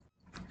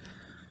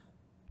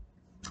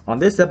On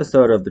this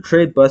episode of the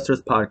Trade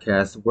Busters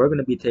podcast, we're going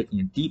to be taking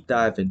a deep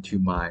dive into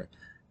my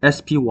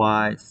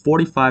SPY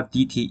 45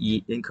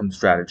 DTE income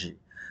strategy.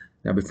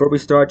 Now, before we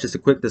start, just a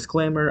quick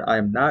disclaimer, I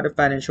am not a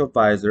financial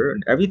advisor,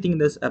 and everything in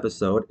this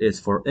episode is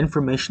for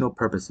informational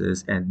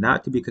purposes and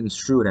not to be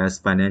construed as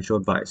financial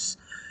advice.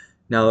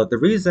 Now, the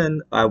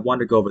reason I want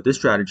to go over this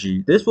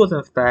strategy, this was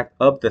in fact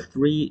of the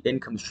three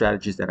income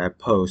strategies that I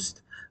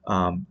post.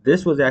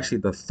 This was actually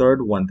the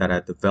third one that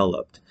I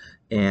developed.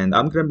 And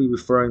I'm going to be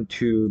referring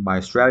to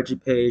my strategy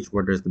page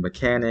where there's the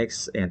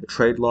mechanics and the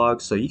trade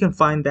logs. So you can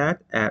find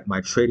that at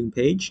my trading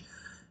page.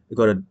 You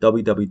go to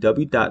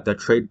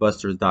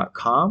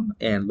www.thetradebusters.com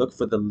and look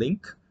for the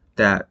link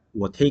that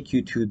will take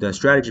you to the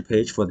strategy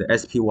page for the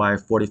SPY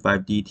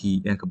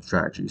 45DT income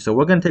strategy. So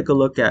we're going to take a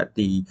look at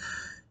the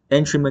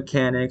entry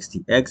mechanics,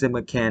 the exit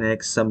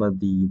mechanics, some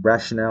of the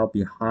rationale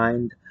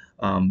behind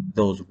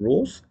those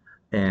rules,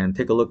 and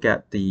take a look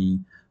at the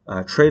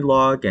trade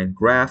log and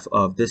graph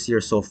of this year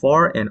so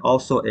far, and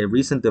also a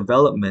recent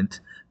development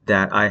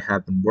that I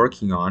have been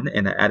working on.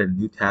 And I added a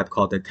new tab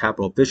called the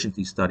capital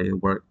efficiency study,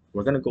 where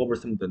we're going to go over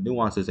some of the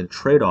nuances and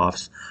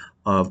trade-offs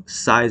of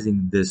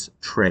sizing this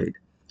trade.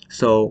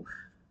 So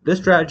this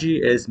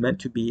strategy is meant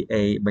to be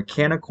a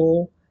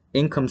mechanical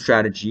income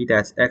strategy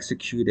that's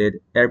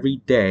executed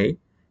every day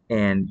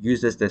and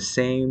uses the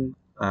same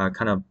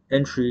kind of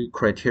entry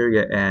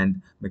criteria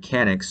and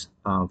mechanics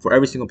for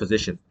every single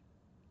position.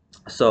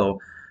 So,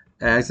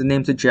 as the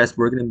name suggests,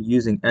 we're going to be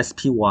using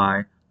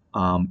SPY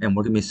and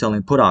we're going to be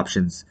selling put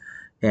options.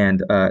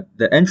 And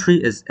the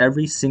entry is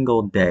every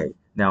single day.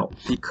 Now,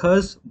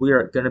 because we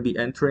are going to be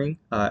entering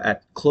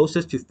at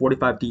closest to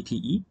 45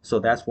 DTE, so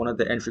that's one of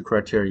the entry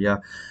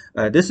criteria.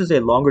 This is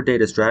a longer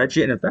dated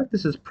strategy, and in fact,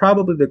 this is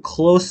probably the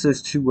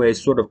closest to a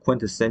sort of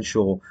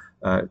quintessential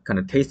kind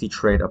of tasty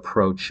trade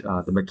approach.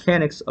 The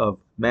mechanics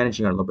of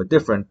managing are a little bit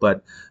different,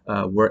 but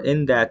we're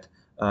in that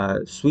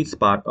sweet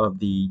spot of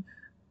the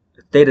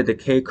theta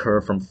decay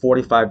curve from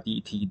 45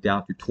 DTE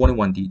down to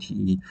 21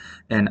 DTE,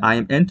 and I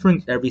am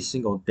entering every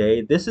single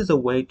day. This is a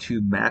way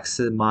to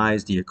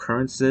maximize the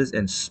occurrences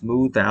and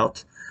smooth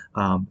out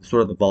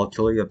sort of the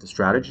volatility of the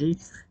strategy.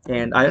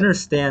 And I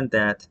understand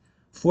that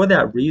for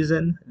that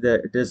reason,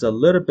 there's a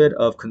little bit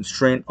of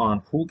constraint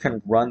on who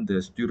can run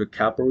this due to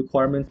capital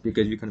requirements,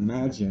 because you can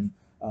imagine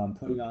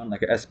putting on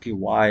like an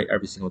SPY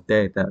every single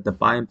day, the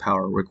buying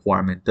power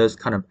requirement does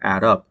kind of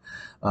add up.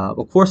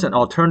 Of course, an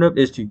alternative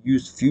is to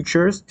use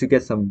futures to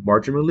get some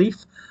margin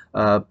relief,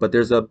 but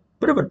there's a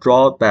bit of a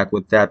drawback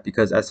with that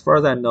because, as far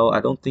as I know, I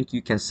don't think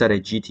you can set a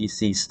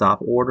GTC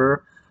stop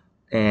order.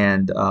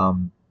 And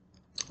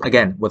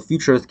again, with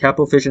futures,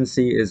 capital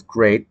efficiency is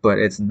great, but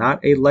it's not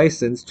a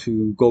license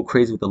to go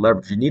crazy with the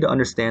leverage. You need to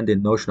understand the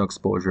notional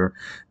exposure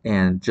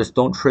and just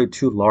don't trade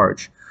too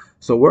large.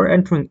 So we're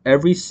entering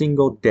every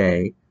single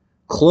day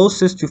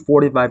closest to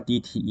 45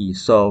 DTE.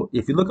 So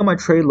if you look at my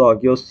trade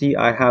log, you'll see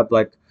I have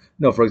like,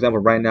 for example,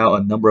 right now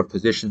a number of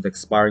positions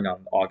expiring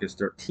on August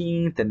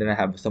 13th, and then I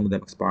have some of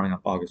them expiring on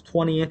August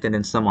 20th, and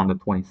then some on the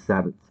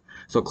 27th.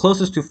 So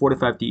closest to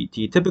 45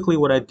 DT. Typically,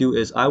 what I do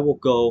is I will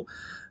go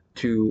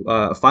to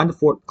find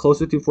the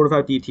closer to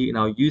 45 DT, and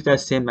I'll use that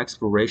same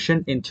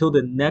expiration until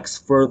the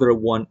next further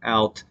one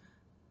out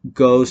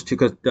goes to,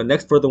 because the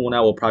next further one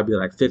out will probably be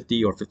like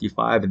 50 or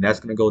 55, and that's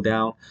going to go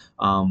down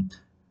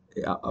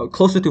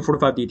closer to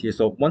 45 DT.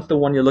 So once the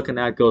one you're looking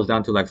at goes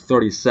down to like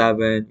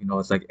 37,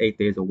 it's like 8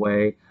 days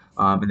away.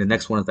 And the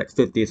next one is like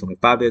 50, it's only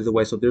 5 days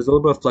away. So there's a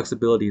little bit of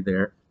flexibility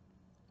there.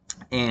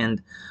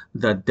 And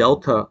the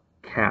delta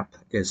cap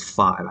is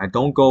 5. I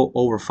don't go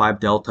over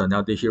 5 delta.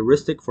 Now, the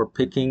heuristic for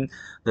picking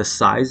the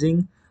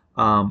sizing,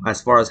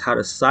 as far as how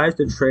to size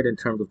the trade in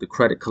terms of the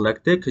credit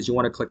collected, because you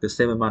want to collect the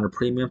same amount of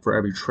premium for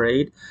every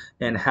trade,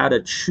 and how to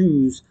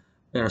choose.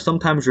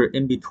 Sometimes you're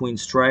in between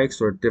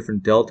strikes or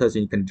different deltas,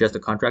 and you can adjust the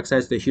contract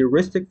size. The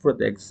heuristic for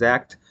the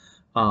exact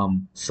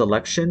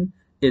selection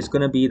is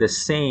going to be the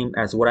same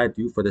as what I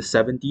do for the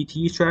 7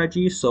 DTE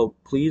strategy. So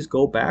please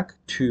go back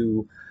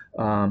to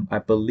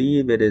I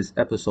believe it is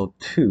episode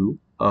 2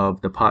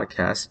 of the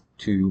podcast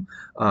to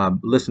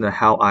listen to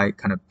how I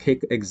kind of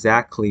pick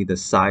exactly the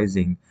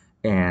sizing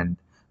and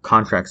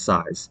contract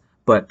size.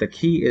 But the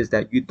key is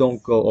that you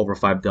don't go over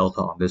 5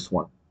 delta on this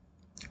one.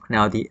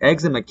 Now, the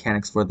exit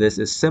mechanics for this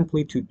is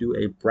simply to do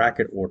a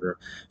bracket order.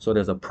 So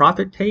there's a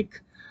profit take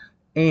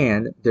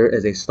and there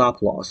is a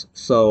stop loss.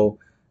 So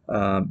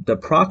the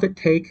profit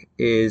take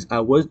is, I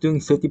was doing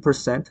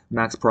 50%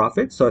 max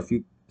profit. So if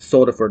you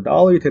sold it for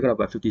 $1, you take it up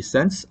at 50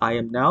 cents. I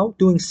am now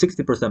doing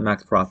 60%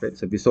 max profit.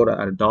 So if you sold it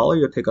at $1,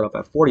 you'll take it up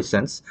at 40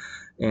 cents.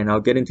 And I'll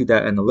get into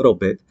that in a little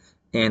bit.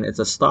 And it's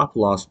a stop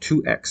loss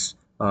 2x.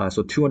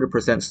 So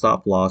 200%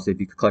 stop loss. If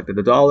you collected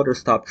 $1, the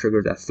stop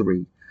triggers at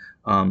 3.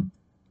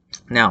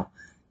 Now,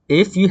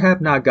 if you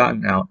have not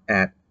gotten out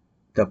at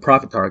the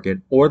profit target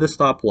or the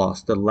stop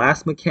loss, the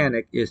last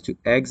mechanic is to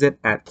exit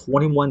at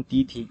 21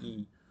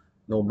 DTE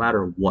no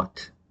matter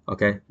what.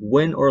 Okay,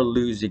 win or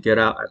lose, you get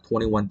out at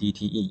 21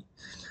 DTE.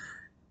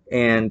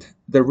 And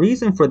the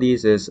reason for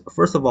these is,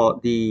 first of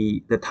all,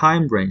 the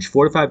time range,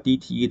 45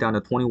 DTE down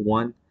to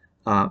 21,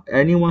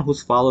 Anyone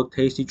who's followed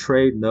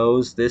tastytrade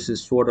knows this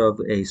is sort of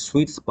a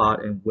sweet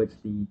spot in which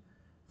the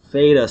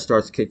theta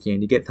starts kicking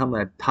in. You get some of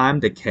that time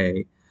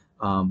decay,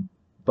 um,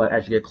 but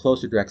as you get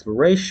closer to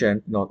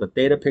expiration, the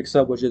theta picks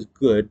up, which is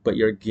good, but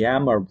your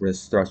gamma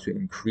risk starts to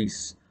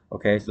increase.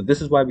 Okay, so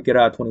this is why we get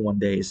out of 21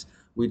 days.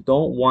 We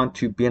don't want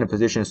to be in a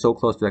position so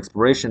close to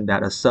expiration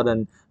that a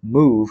sudden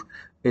move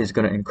is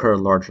going to incur a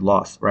large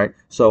loss, right?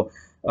 So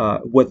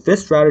with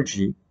this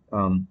strategy,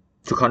 to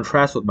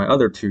contrast with my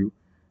other two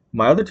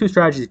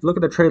strategies, if you look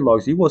at the trade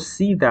logs, you will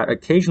see that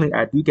occasionally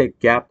I do get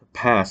gapped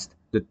past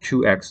the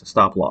 2x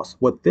stop loss.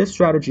 With this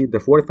strategy, the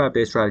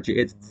 45-day strategy,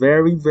 it's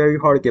very, very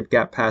hard to get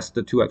gap past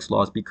the 2x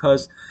loss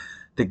because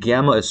the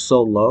gamma is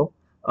so low.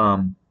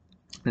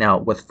 Now,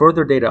 with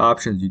further data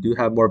options, you do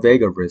have more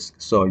vega risk,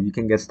 so you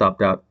can get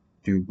stopped out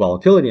due to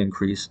volatility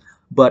increase.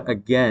 But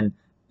again,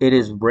 it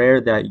is rare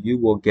that you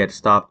will get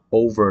stopped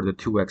over the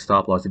 2x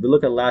stop loss. If you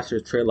look at last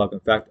year's trade log,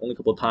 in fact, only a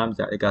couple of times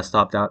that it got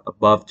stopped out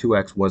above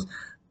 2x was,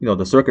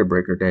 the circuit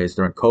breaker days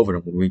during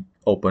COVID when we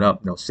open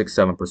up,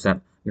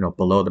 6-7%,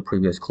 below the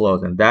previous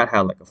close, and that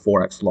had like a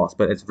 4x loss.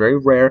 But it's very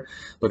rare.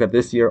 Look at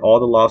this year, all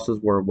the losses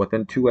were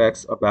within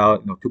 2x,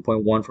 about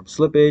 2.1 from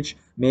slippage,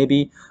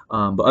 maybe.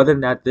 But other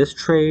than that, this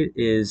trade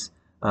is,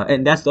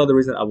 and that's the other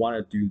reason I want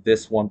to do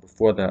this one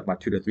before my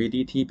 2 to 3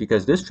 DT,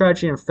 because this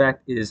strategy, in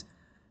fact, is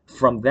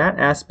from that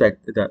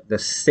aspect the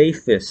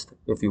safest,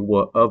 if you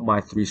will, of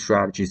my three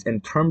strategies in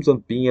terms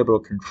of being able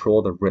to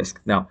control the risk.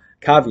 Now,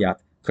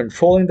 caveat,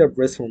 controlling the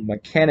risk from a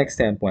mechanic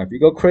standpoint. If you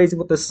go crazy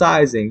with the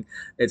sizing,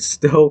 it's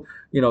still,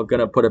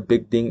 gonna put a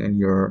big ding in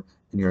your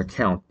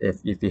account if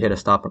you hit a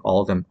stop on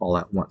all of them all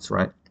at once,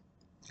 right?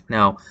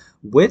 Now,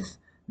 with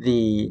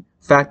the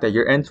fact that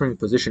you're entering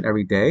position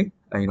every day,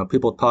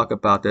 people talk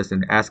about this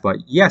and ask about,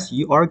 yes,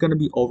 you are going to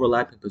be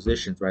overlapping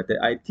positions, right?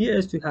 The idea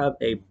is to have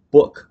a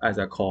book, as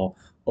I call,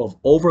 of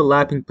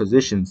overlapping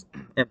positions.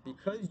 And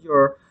because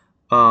you're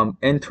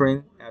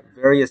entering at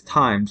various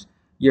times,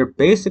 you're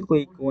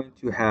basically going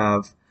to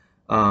have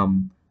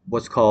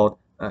what's called,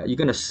 you're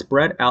going to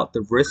spread out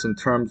the risk in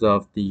terms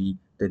of the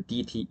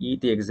DTE,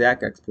 the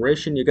exact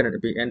expiration. You're going to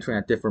be entering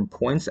at different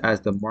points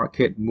as the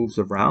market moves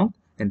around.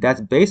 And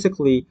that's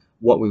basically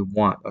what we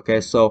want.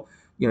 Okay, so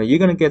you're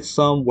gonna get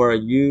some where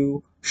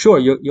you'll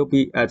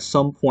be at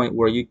some point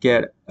where you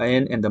get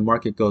in and the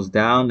market goes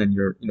down and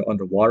you're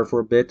underwater for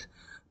a bit,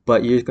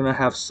 but you're gonna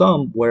have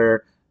some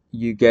where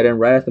you get in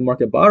right as the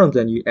market bottoms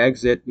and you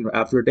exit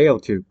after a day or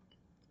two.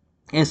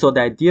 And so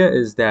the idea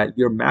is that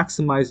you're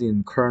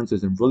maximizing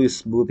occurrences and really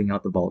smoothing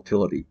out the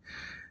volatility.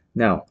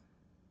 Now,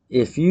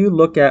 if you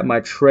look at my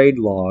trade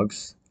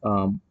logs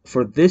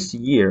for this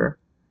year,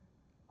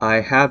 I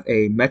have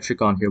a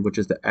metric on here, which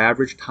is the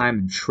average time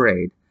in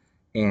trade,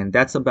 and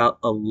that's about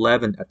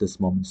 11 at this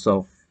moment.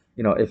 So,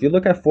 if you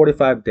look at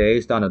 45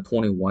 days down to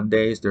 21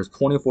 days, there's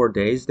 24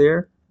 days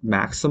there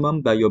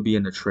maximum that you'll be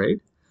in the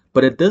trade.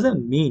 But it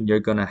doesn't mean you're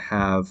gonna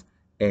have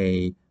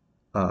a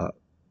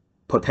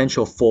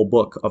potential full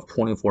book of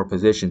 24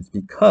 positions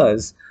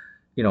because,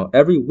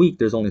 every week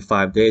there's only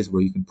 5 days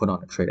where you can put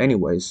on a trade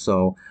anyways.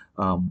 So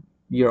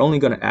you're only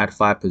going to add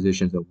 5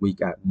 positions a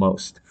week at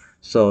most.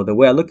 So the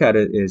way I look at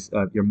it is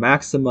your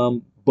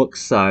maximum book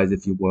size,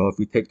 if you will, if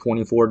you take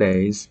 24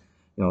 days,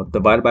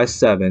 divided by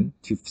 7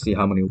 to see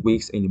how many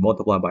weeks, and you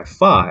multiply by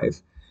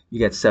 5, you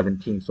get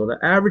 17. So the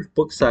average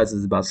book size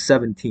is about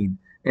 17.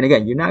 And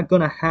again, you're not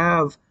going to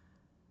have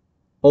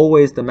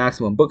always the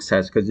maximum book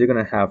size because you're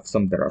going to have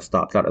some that are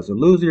stopped out as a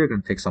loser. You're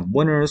going to take some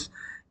winners.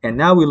 And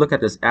now we look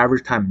at this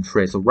average time in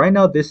trade. So right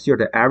now this year,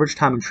 the average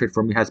time in trade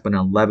for me has been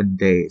 11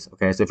 days.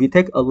 Okay, so if you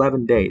take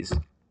 11 days,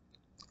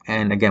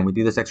 and again, we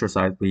do this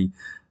exercise, we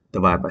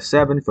divide by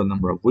 7 for the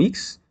number of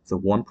weeks. So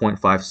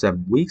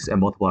 1.57 weeks and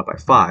multiply by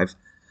 5.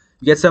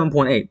 You get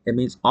 7.8. It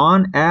means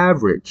on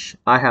average,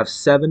 I have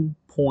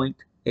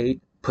 7.8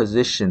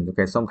 positions.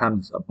 Okay,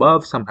 sometimes it's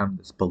above, sometimes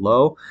it's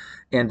below.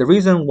 And the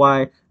reason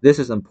why this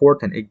is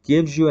important, it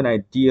gives you an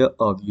idea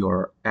of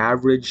your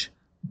average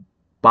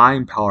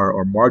buying power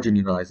or margin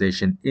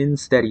utilization in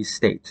steady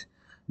state.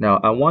 Now,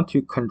 I want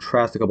to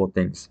contrast a couple of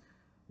things.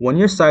 When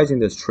you're sizing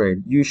this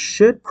trade, you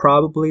should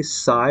probably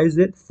size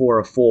it for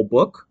a full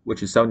book,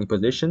 which is 70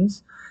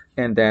 positions.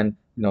 And then,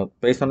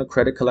 based on the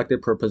credit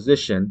collected per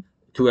position,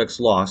 2x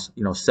loss,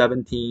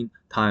 17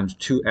 times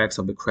 2x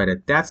of the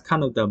credit. That's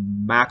kind of the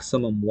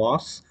maximum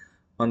loss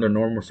under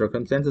normal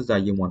circumstances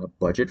that you want to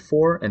budget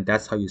for, and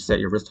that's how you set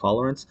your risk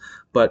tolerance.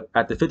 But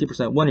at the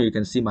 50% winner, you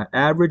can see my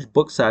average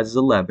book size is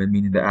 11,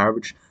 meaning the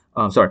average,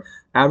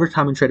 average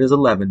time in trade is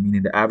 11,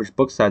 meaning the average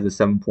book size is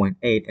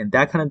 7.8, and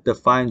that kind of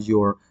defines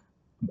your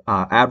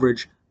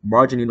average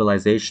margin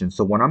utilization.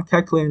 So when I'm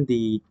calculating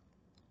the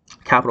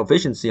capital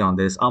efficiency on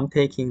this, I'm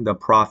taking the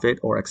profit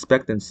or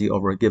expectancy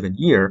over a given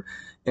year,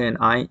 and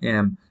I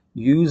am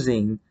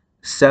using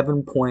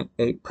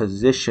 7.8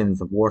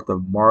 positions worth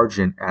of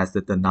margin as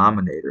the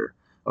denominator.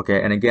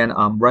 Okay, and again,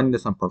 I'm running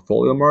this on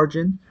portfolio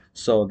margin.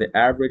 So the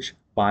average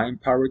buying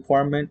power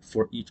requirement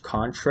for each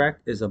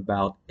contract is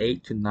about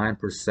 8 to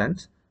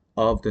 9%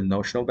 of the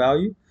notional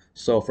value.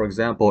 So for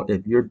example,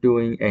 if you're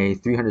doing a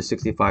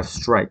 365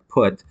 strike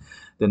put,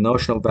 the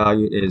notional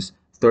value is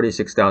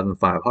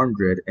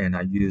 36,500 and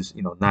I use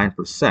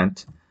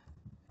 9%,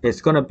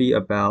 it's going to be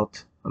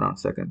about, hold on a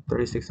second,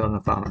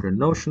 36,500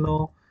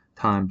 notional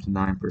times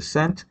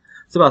 9%.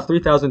 It's about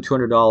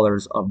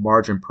 $3,200 of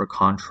margin per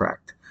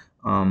contract.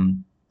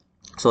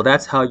 So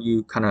that's how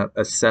you kind of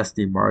assess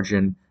the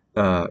margin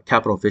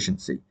capital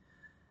efficiency.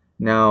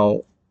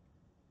 Now,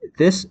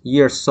 this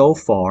year so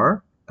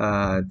far,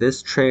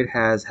 this trade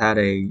has had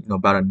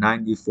about a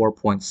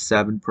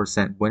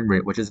 94.7% win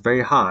rate, which is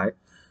very high.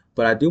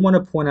 But I do want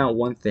to point out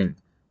one thing.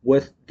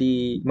 With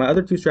my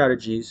other two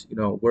strategies,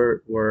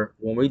 we're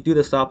when we do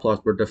the stop loss,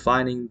 we're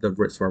defining the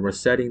risk, right? We're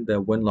setting the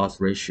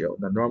win-loss ratio.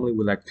 Now, normally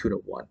we like 2 to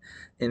 1.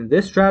 In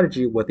this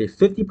strategy, with a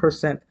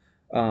 50%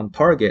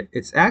 target,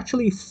 it's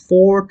actually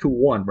 4 to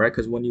 1, right?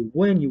 Because when you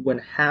win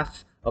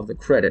half of the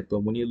credit, but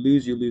when you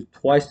lose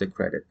twice the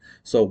credit.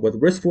 So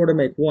with risk 4 to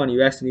make 1,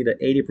 you actually need an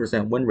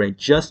 80% win rate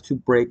just to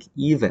break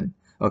even.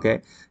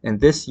 Okay, and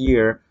this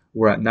year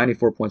we're at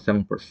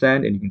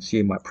 94.7%, and you can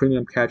see my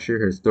premium capture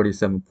here is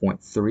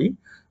 37.3,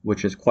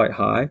 which is quite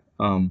high.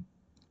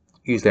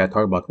 Usually I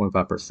target about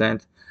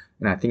 25%,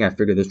 and I think I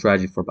figured this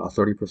strategy for about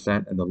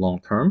 30% in the long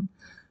term.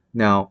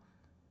 Now,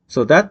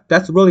 so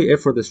that's really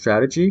it for the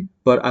strategy,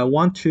 but I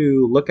want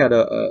to look at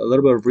a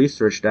little bit of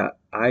research that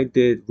I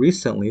did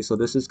recently. So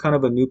this is kind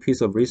of a new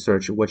piece of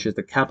research, which is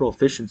the capital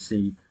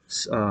efficiency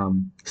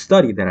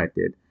study that I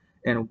did.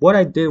 And what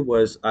I did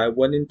was I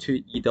went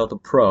into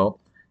eDelta Pro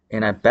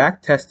and I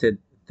back tested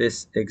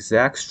this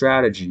exact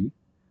strategy,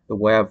 the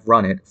way I've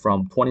run it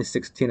from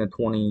 2016 to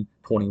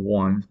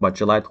 2021, by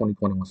July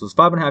 2021. So it's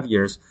 5.5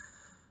 years.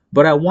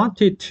 But I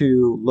wanted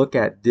to look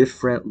at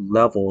different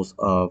levels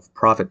of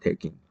profit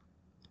taking.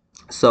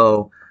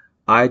 So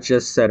I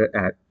just set it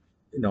at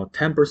 10%,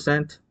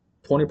 20%,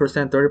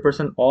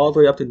 30%, all the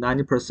way up to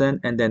 90%,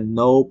 and then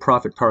no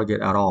profit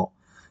target at all.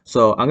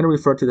 So I'm going to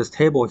refer to this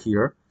table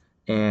here,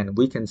 and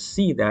we can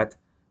see that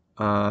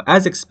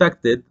as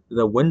expected,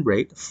 the win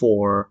rate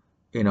for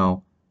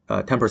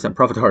 10%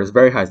 profit target is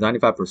very high, it's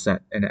 95%.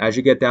 And as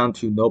you get down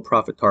to no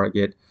profit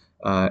target,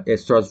 it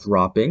starts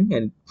dropping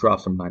and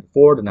drops from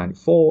 94 to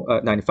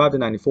 94, 95 to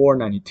 94,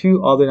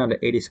 92, all the way down to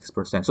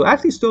 86%. So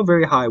actually still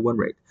very high win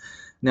rate.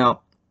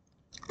 Now,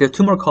 there are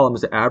two more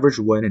columns, the average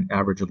win and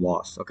average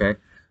loss, okay?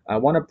 I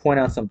want to point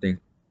out something.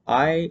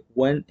 I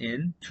went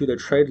into the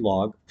trade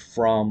log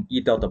from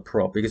eDelta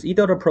Pro because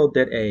eDelta Pro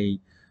did a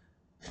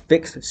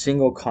fixed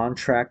single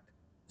contract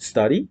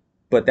study,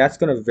 but that's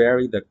going to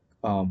vary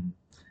and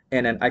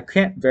then I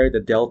can't vary the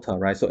delta,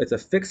 right? So it's a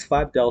fixed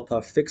 5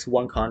 delta, fixed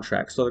 1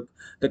 contract. So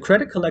the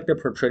credit collected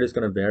per trade is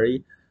going to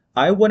vary.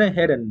 I went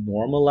ahead and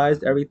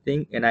normalized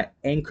everything and I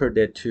anchored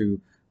it to,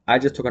 I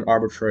just took an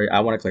arbitrary, I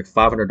want to collect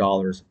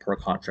 $500 per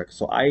contract.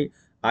 So I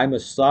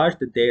massaged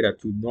the data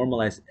to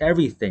normalize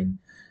everything.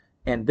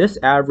 And this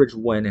average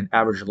win and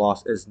average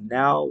loss is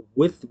now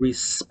with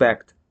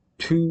respect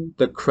to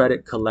the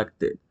credit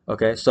collected.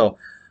 Okay, so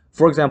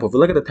for example, if we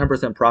look at the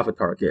 10% profit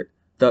target,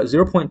 the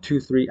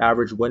 0.23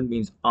 average win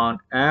means on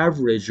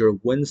average your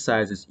win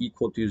size is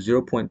equal to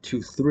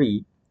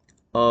 0.23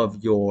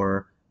 of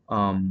your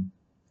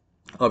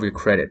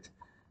credit,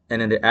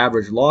 and then the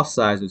average loss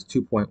size is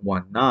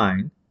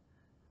 2.19.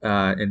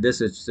 And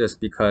this is just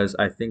because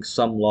I think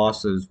some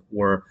losses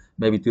were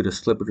maybe due to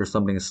slippage or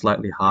something is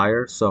slightly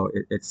higher, so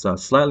it's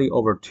slightly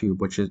over 2,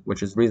 which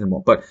is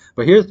reasonable. But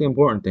here's the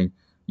important thing: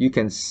 you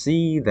can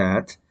see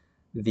that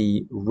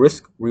the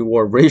risk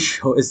reward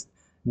ratio is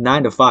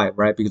 9 to 5,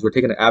 right? Because we're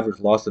taking the average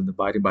loss and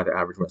dividing by the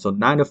average win. So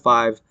 9 to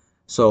 5,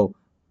 so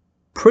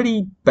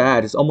pretty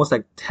bad. It's almost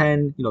like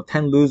 10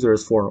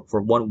 losers for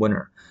one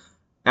winner.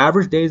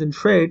 Average days in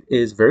trade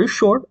is very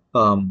short,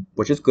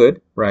 which is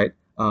good, right?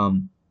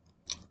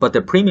 But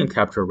the premium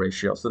capture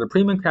ratio, so the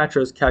premium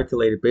capture is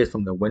calculated based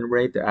on the win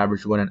rate, the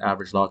average win and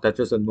average loss. That's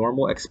just a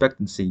normal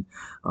expectancy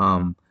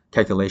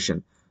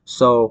calculation.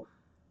 So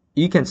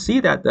you can see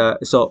that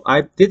so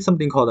I did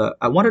something called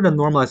I wanted to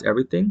normalize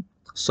everything.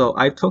 So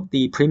I took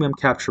the premium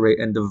capture rate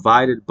and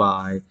divided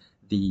by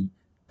the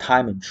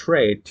time in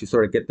trade to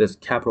sort of get this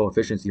capital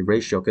efficiency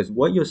ratio. Because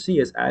what you'll see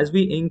is as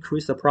we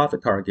increase the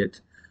profit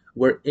target,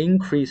 we're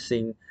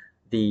increasing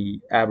the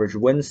average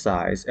win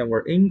size and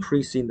we're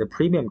increasing the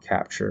premium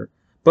capture,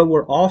 but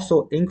we're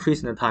also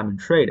increasing the time in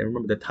trade. And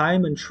remember, the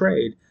time in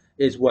trade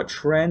is what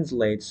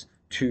translates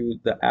to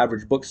the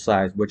average book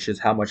size, which is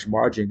how much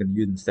margin you're going to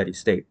use in steady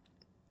state.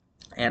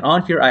 And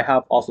on here, I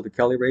have also the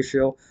Kelly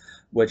ratio,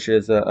 which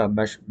is a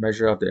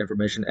measure of the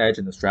information edge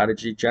and the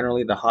strategy.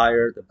 Generally, the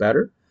higher, the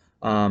better.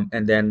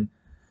 And then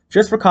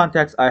just for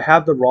context, I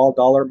have the raw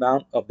dollar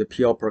amount of the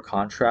PL per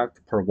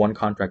contract, per one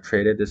contract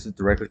traded. This is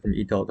directly from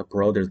eDelta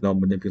Pro. There's no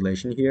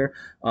manipulation here.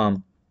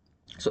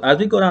 So as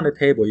we go down the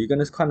table, you're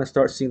going to kind of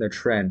start seeing the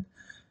trend.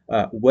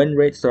 Win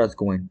rate starts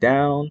going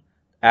down.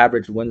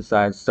 Average win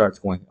size starts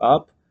going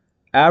up.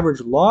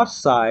 Average loss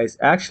size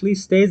actually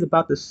stays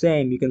about the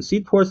same. You can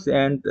see towards the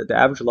end, the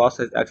average loss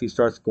size actually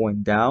starts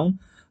going down.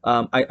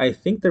 I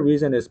think the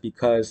reason is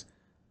because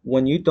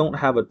when you don't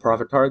have a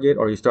profit target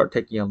or you start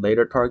taking a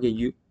later target,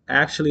 you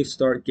actually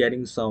start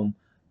getting some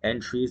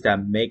entries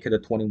that make it a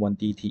 21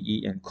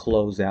 DTE and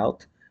close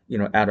out,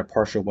 at a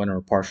partial win or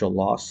a partial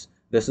loss.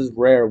 This is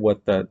rare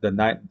with the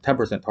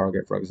 10%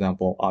 target, for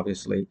example,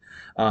 obviously.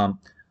 Um,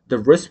 the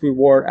risk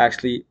reward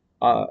actually,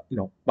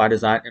 by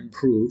design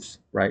improves,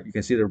 right? You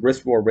can see the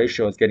risk reward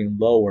ratio is getting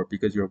lower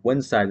because your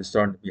win size is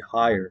starting to be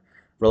higher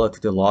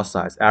relative to the loss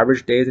size.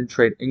 Average days in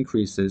trade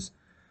increases,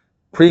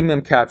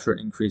 premium capture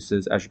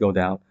increases as you go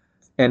down.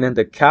 And then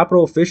the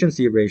capital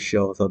efficiency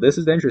ratio. So this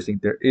is interesting.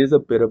 There is a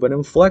bit of an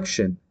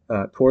inflection.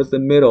 Towards the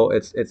middle,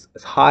 it's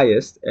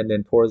highest, and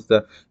then towards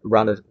the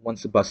around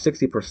once about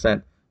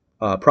 60%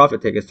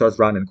 profit take, it starts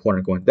rounding the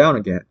corner, going down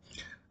again.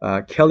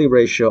 Kelly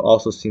ratio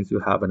also seems to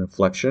have an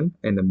inflection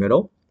in the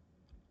middle,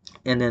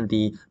 and then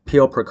the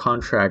PL per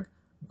contract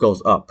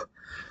goes up.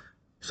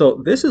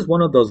 So this is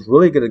one of those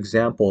really good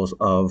examples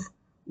of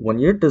when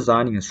you're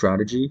designing a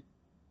strategy,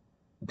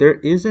 there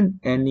isn't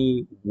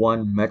any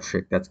one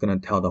metric that's going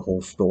to tell the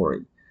whole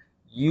story.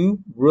 You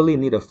really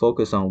need to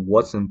focus on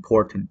what's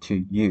important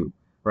to you,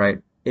 right?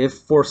 If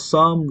for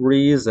some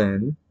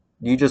reason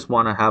you just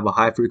want to have a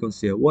high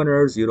frequency of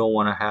winners, you don't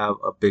want to have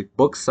a big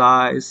book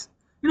size,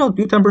 do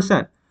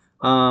 10%.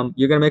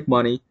 You're going to make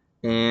money,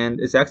 and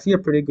it's actually a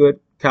pretty good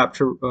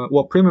capture.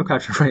 Well, premium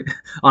capture rate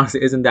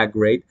honestly isn't that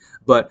great,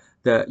 but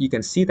you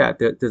can see that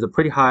there's a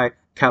pretty high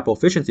capital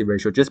efficiency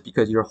ratio just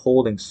because you're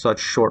holding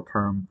such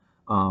short-term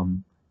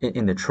um,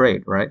 in the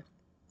trade, right?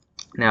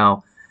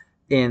 Now,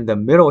 in the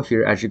middle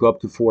here, as you go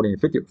up to 40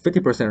 and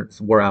 50% is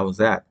where I was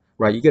at,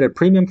 right? You get a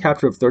premium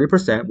capture of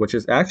 30%, which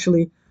is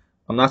actually,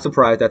 I'm not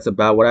surprised. That's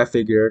about what I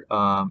figured.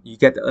 You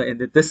get, and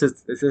this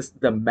is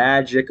the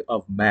magic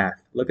of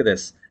math. Look at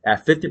this.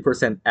 At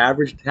 50%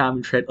 average time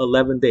in trade,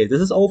 11 days.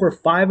 This is over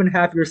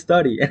 5.5 year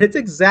study, and it's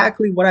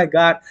exactly what I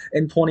got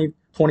in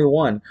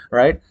 2021,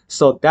 right?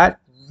 So that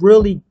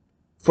really,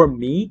 for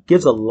me,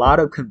 gives a lot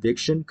of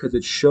conviction because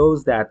it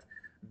shows that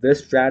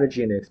this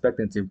strategy and the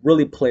expectancy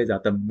really plays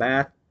out. The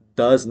math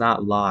does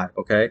not lie.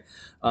 Okay.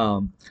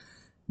 Um,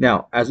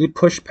 Now, as we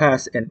push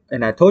past,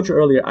 and I told you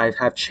earlier, I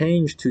have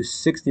changed to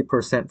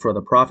 60% for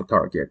the profit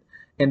target.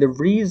 And the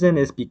reason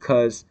is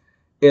because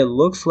it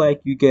looks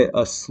like you get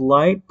a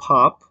slight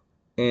pop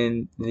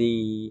in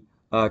the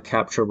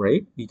capture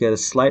rate. You get a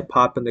slight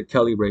pop in the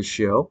Kelly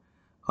ratio.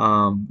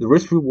 The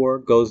risk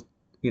reward goes,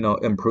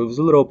 improves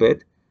a little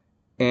bit.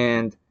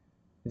 And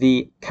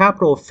the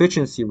capital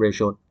efficiency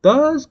ratio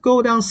does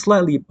go down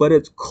slightly, but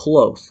it's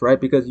close, right?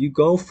 Because you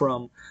go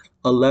from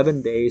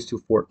 11 days to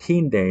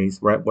 14 days,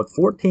 right? With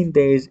 14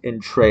 days in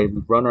trade,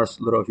 we run our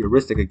little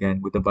heuristic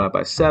again. We divide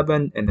by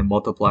 7 and then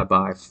multiply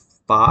by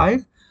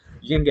 5.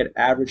 You can get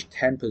average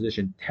 10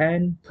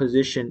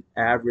 position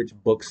average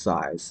book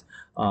size.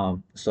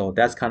 So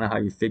that's kind of how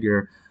you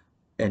figure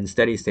in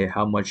steady state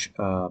how much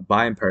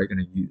buying power you're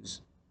going to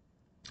use.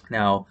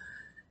 Now,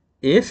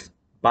 if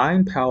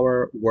buying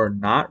power were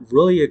not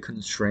really a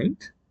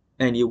constraint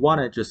and you want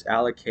to just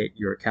allocate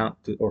your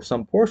account to, or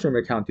some portion of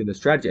your account to the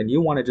strategy, and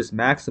you want to just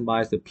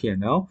maximize the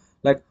P&L,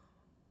 like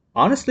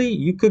honestly,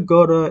 you could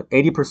go to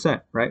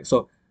 80%, right?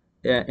 So,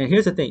 and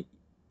here's the thing,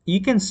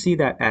 you can see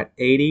that at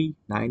 80,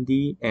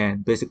 90,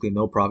 and basically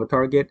no profit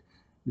target,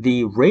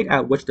 the rate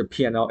at which the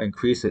P&L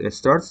increases, it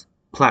starts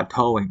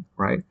plateauing,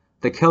 right?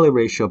 The Kelly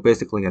ratio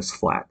basically is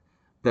flat.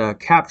 The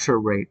capture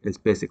rate is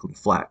basically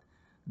flat.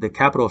 The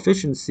capital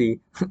efficiency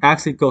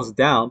actually goes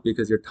down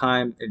because your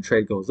time in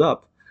trade goes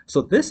up.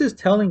 So this is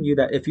telling you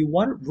that if you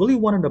really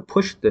wanted to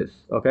push this,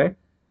 okay,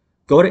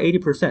 go to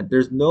 80%.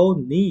 There's no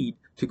need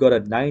to go to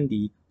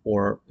 90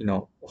 or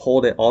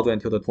hold it all the way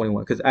until the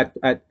 21, because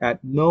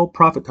at no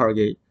profit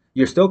target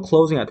you're still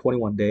closing at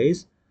 21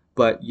 days,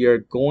 but you're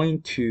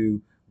going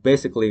to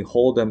basically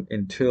hold them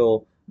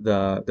until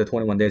the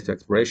 21 days to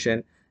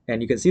expiration.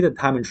 And you can see the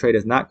time in trade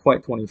is not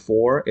quite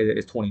 24, it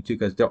is 22,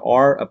 because there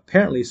are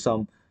apparently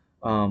some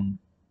um,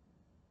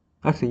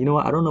 actually, you know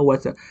what? I don't know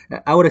what's that.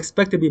 I would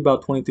expect it to be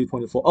about 23,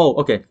 24. Oh,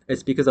 okay.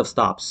 It's because of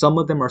stops. Some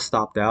of them are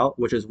stopped out,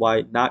 which is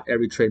why not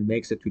every trade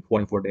makes it to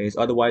 24 days.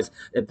 Otherwise,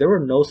 if there were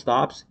no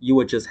stops, you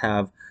would just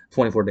have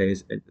 24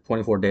 days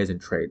in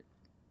trade.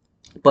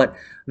 But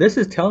this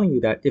is telling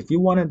you that if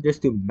you wanted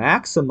just to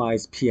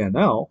maximize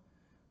P&L,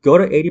 go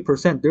to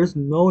 80%. There's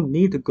no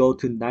need to go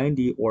to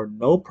 90 or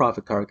no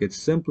profit targets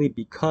simply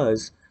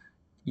because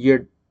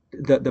you're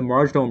the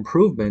marginal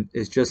improvement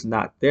is just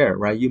not there,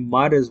 right? You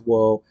might as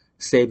well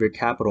save your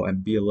capital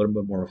and be a little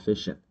bit more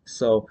efficient.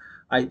 So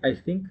I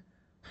think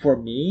for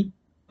me,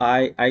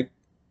 I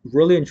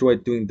really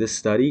enjoyed doing this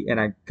study and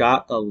I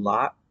got a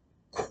lot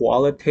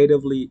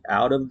qualitatively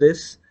out of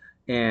this.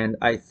 And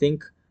I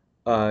think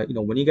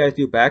when you guys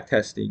do back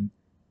testing,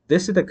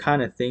 this is the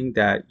kind of thing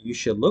that you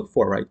should look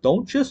for, right?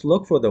 Don't just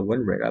look for the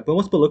win rate. I've been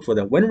supposed to look for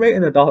the win rate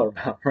and the dollar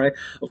amount, right?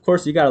 Of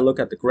course, you got to look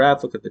at the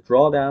graph, look at the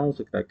drawdowns,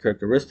 look at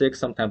characteristics,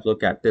 sometimes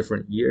look at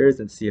different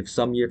years and see if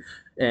some year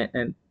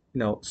and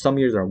some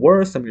years are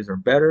worse, some years are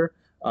better.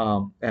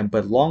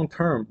 But long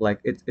term,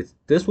 like it's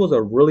this was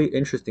a really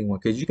interesting one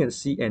because you can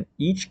see in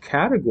each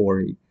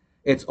category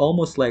it's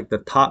almost like the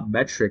top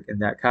metric in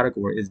that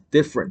category is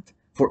different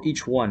for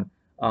each one,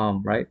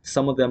 right?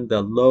 Some of them,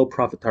 the low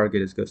profit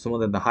target is good. Some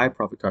of them, the high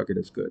profit target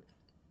is good.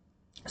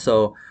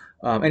 So,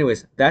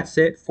 anyways, that's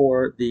it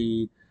for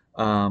the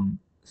um,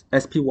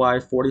 SPY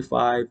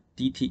 45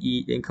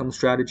 DTE income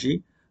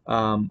strategy.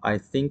 I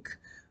think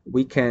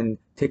we can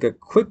take a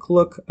quick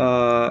look.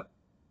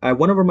 I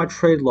went over my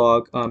trade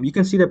log. You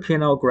can see the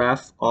P&L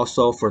graph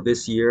also for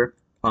this year.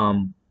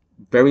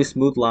 Very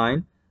smooth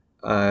line.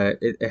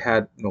 It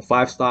had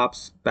 5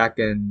 stops back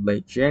in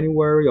late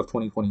January of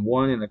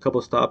 2021 and a couple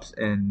stops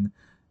in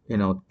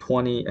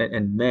 20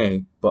 and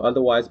May, but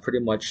otherwise pretty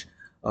much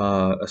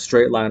a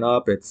straight line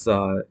up. It's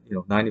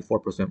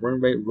 94% run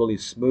rate, really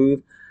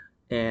smooth,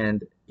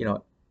 and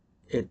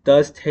it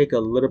does take a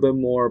little bit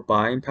more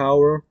buying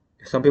power.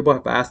 Some people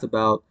have asked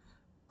about,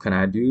 can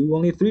I do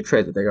only 3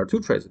 trades a day or 2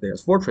 trades a day or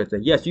 4 trades a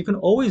day? Yes, you can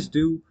always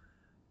do,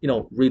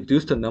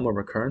 reduce the number of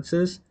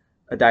recurrences.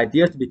 The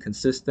idea is to be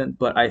consistent,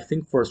 but I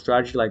think for a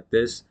strategy like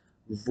this,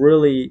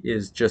 really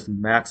is just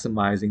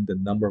maximizing the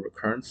number of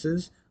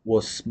recurrences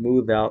will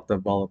smooth out the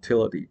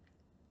volatility.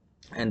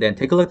 And then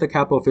take a look at the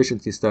capital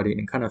efficiency study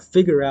and kind of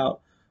figure out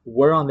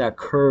where on that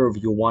curve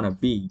you want to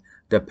be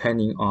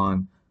depending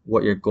on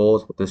what your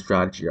goals with the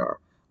strategy are.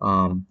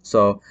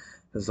 So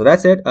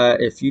that's it.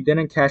 If you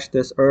didn't catch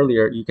this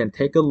earlier, you can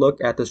take a look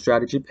at the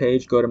strategy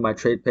page. Go to my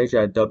trade page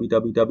at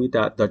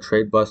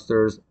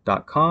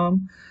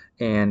www.thetradebusters.com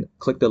and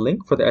click the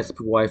link for the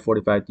SPY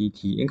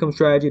 45DT income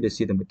strategy to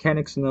see the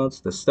mechanics notes,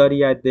 the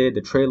study I did,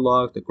 the trade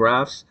log, the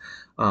graphs.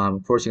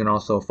 Of course, you can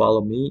also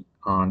follow me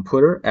on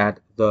Twitter at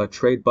the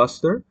Trade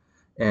Buster.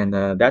 And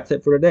that's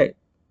it for today.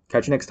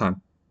 Catch you next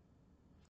time.